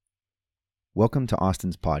Welcome to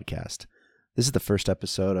Austin's podcast. This is the first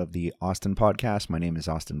episode of the Austin podcast. My name is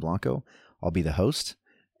Austin Blanco. I'll be the host,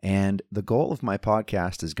 and the goal of my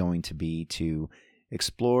podcast is going to be to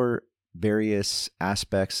explore various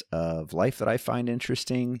aspects of life that I find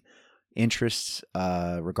interesting, interests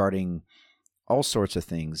regarding all sorts of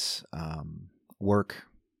things, work,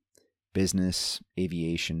 business,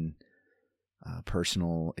 aviation,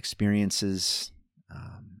 personal experiences,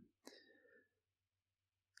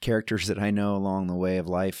 characters that I know along the way of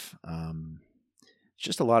life.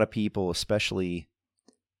 Just a lot of people, especially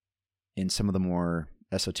in some of the more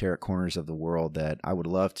esoteric corners of the world, that I would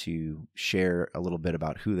love to share a little bit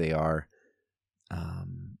about who they are,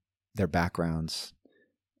 their backgrounds,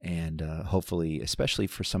 and hopefully, especially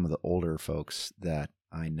for some of the older folks that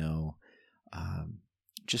I know,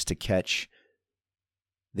 just to catch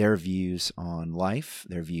their views on life,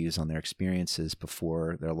 their views on their experiences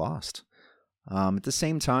before they're lost. At the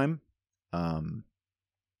same time,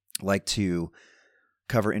 like to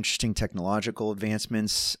cover interesting technological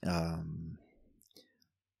advancements,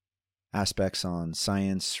 aspects on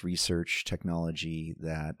science, research, technology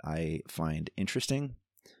that I find interesting,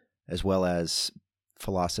 as well as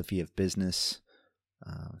philosophy of business,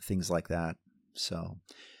 things like that. So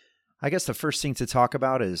I guess the first thing to talk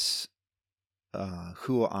about is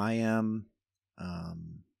who I am,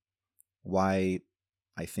 why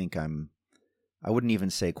I think I wouldn't even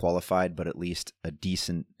say qualified, but at least a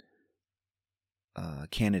decent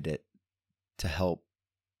candidate to help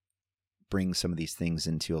bring some of these things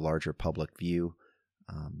into a larger public view,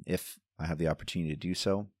 if I have the opportunity to do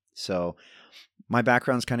so. So my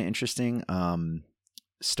background's kind of interesting.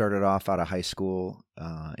 Started off out of high school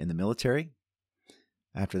in the military.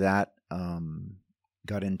 After that,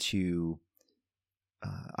 got into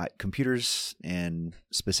computers and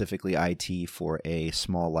specifically IT for a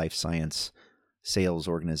small life science sales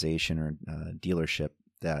organization or dealership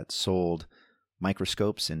that sold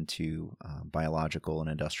microscopes into biological and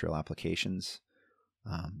industrial applications.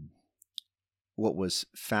 What was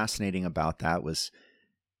fascinating about that was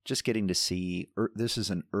just getting to see this is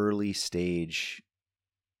an early stage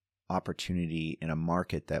opportunity in a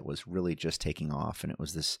market that was really just taking off, and it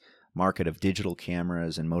was this market of digital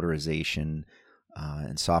cameras and motorization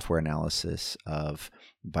and software analysis of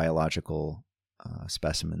biological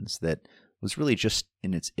specimens that was really just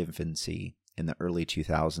in its infancy in the early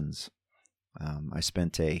 2000s. I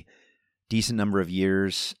spent a decent number of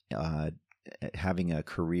years having a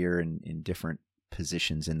career in different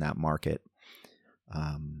positions in that market,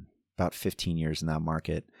 about 15 years in that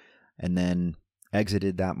market, and then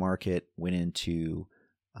exited that market, went into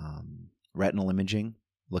retinal imaging,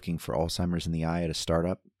 looking for Alzheimer's in the eye at a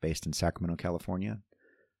startup based in Sacramento, California,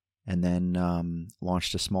 and then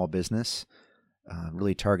launched a small business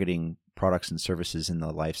really targeting products and services in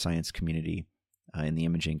the life science community, in the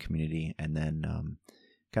imaging community, and then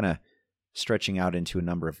kind of stretching out into a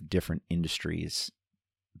number of different industries,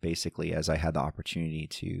 basically, as I had the opportunity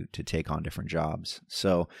to take on different jobs.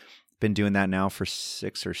 So been doing that now for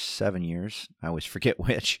 6 or 7 years. I always forget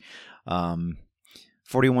which.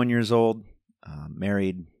 41 years old,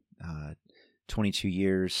 married, 22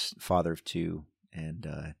 years, father of 2,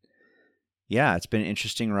 and yeah, it's been an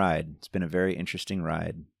interesting ride. It's been a very interesting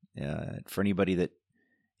ride. For anybody that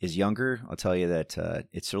is younger, I'll tell you that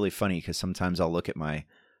it's really funny because sometimes I'll look at my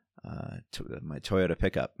Toyota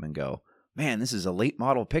pickup and go, man, this is a late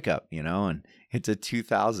model pickup, and it's a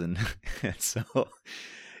 2000. So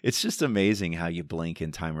it's just amazing how you blink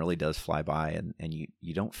and time really does fly by, and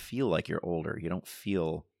you don't feel like you're older. You don't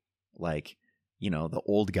feel like, the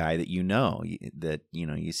old guy that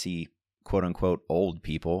you see quote unquote old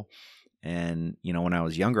people. And, when I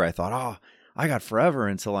was younger, I thought, oh, I got forever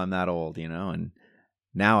until I'm that old, and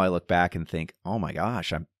now I look back and think, oh my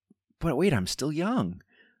gosh, I'm still young,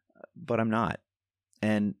 but I'm not.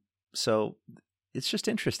 And so it's just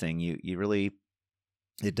interesting. You really,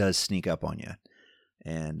 it does sneak up on you.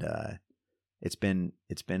 And it's been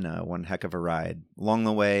one heck of a ride. Along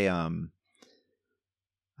the way,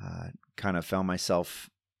 kind of found myself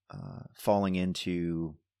falling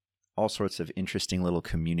into all sorts of interesting little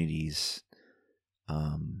communities,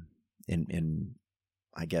 in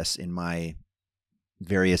I guess in my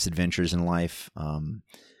various adventures in life.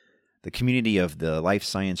 The community of the life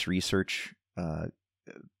science research, kind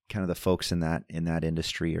of the folks in that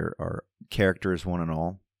industry are characters, one and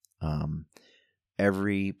all.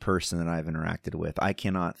 Every person that I've interacted with, I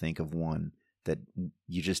cannot think of one that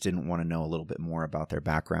you just didn't want to know a little bit more about their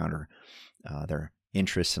background or their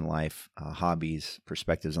interests in life, hobbies,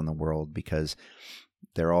 perspectives on the world, because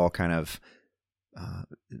they're all kind of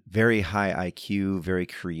very high IQ, very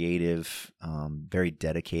creative, very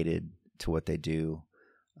dedicated to what they do.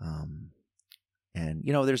 And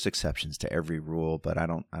there's exceptions to every rule, but I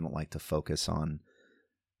don't like to focus on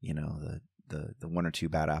the one or two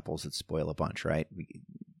bad apples that spoil a bunch, right?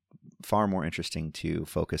 Far more interesting to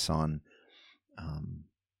focus on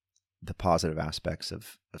the positive aspects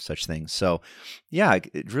of such things. So yeah,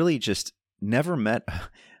 it really just never met.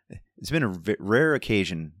 It's been a rare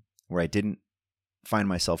occasion where I didn't find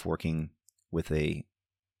myself working with a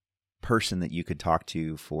person that you could talk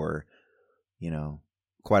to for,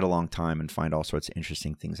 quite a long time and find all sorts of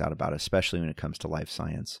interesting things out about it, especially when it comes to life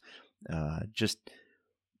science.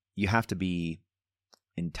 You have to be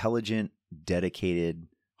intelligent, dedicated,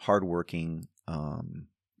 hardworking,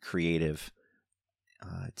 creative,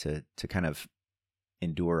 to kind of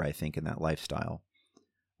endure, I think, in that lifestyle.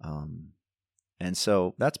 And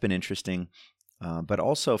so that's been interesting, but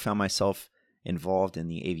also found myself involved in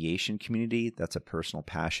the aviation community. That's a personal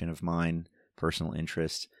passion of mine, personal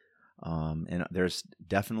interest. And there's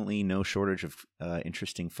definitely no shortage of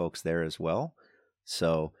interesting folks there as well.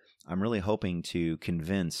 So I'm really hoping to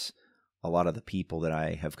convince a lot of the people that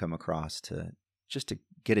I have come across to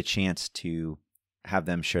get a chance to have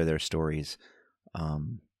them share their stories.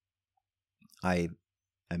 I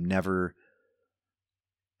am never,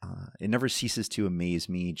 it never ceases to amaze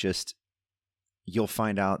me. Just, you'll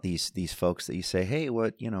find out these folks that you say, hey,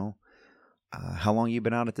 what, how long you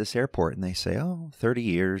been out at this airport? And they say, 30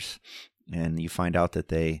 years. And you find out that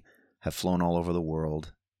they have flown all over the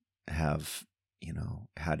world, have,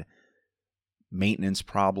 had maintenance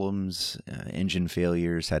problems, engine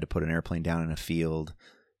failures, had to put an airplane down in a field,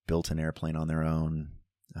 built an airplane on their own,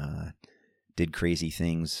 did crazy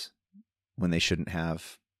things when they shouldn't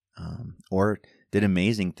have, or did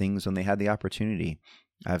amazing things when they had the opportunity.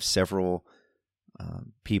 I have several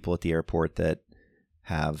people at the airport that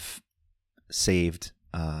have saved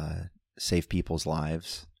people's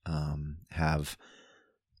lives, have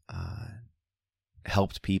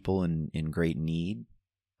helped people in great need.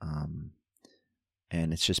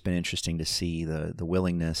 And it's just been interesting to see the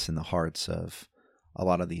willingness and the hearts of a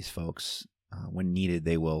lot of these folks. When needed,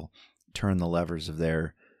 they will turn the levers of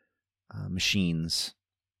their machines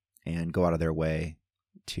and go out of their way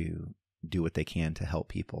to do what they can to help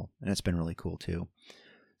people. And it's been really cool too.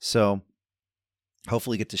 So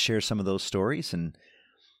hopefully get to share some of those stories, and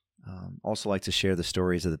also like to share the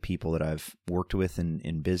stories of the people that I've worked with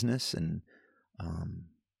in business, and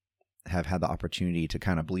have had the opportunity to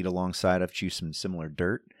kind of bleed alongside of, chew some similar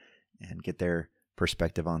dirt, and get their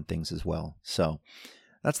perspective on things as well. So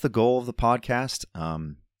that's the goal of the podcast.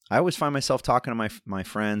 I always find myself talking to my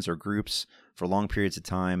friends or groups for long periods of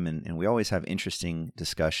time, and we always have interesting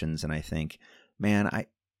discussions. And I think, man,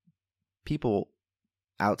 people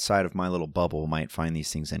outside of my little bubble might find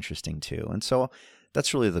these things interesting too. And so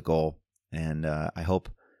that's really the goal. And I hope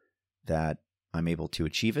that I'm able to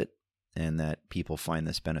achieve it, and that people find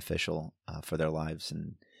this beneficial for their lives.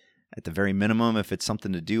 And at the very minimum, if it's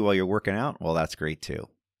something to do while you're working out, well, that's great too.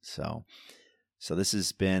 So this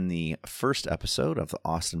has been the first episode of the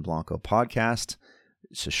Austin Blanco podcast.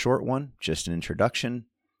 It's a short one, just an introduction.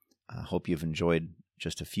 I hope you've enjoyed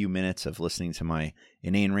just a few minutes of listening to my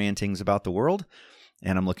inane rantings about the world.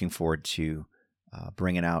 And I'm looking forward to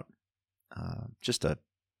bringing out just a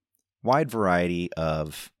wide variety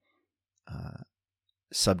of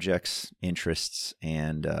subjects, interests,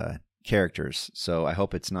 and characters. So I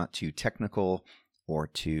hope it's not too technical or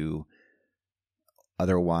too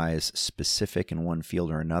otherwise specific in one field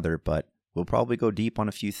or another, but we'll probably go deep on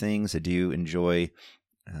a few things. I do enjoy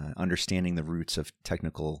understanding the roots of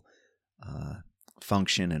technical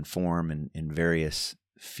function and form in various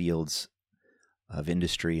fields of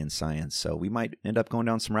industry and science. So we might end up going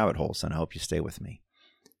down some rabbit holes, and I hope you stay with me.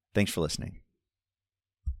 Thanks for listening.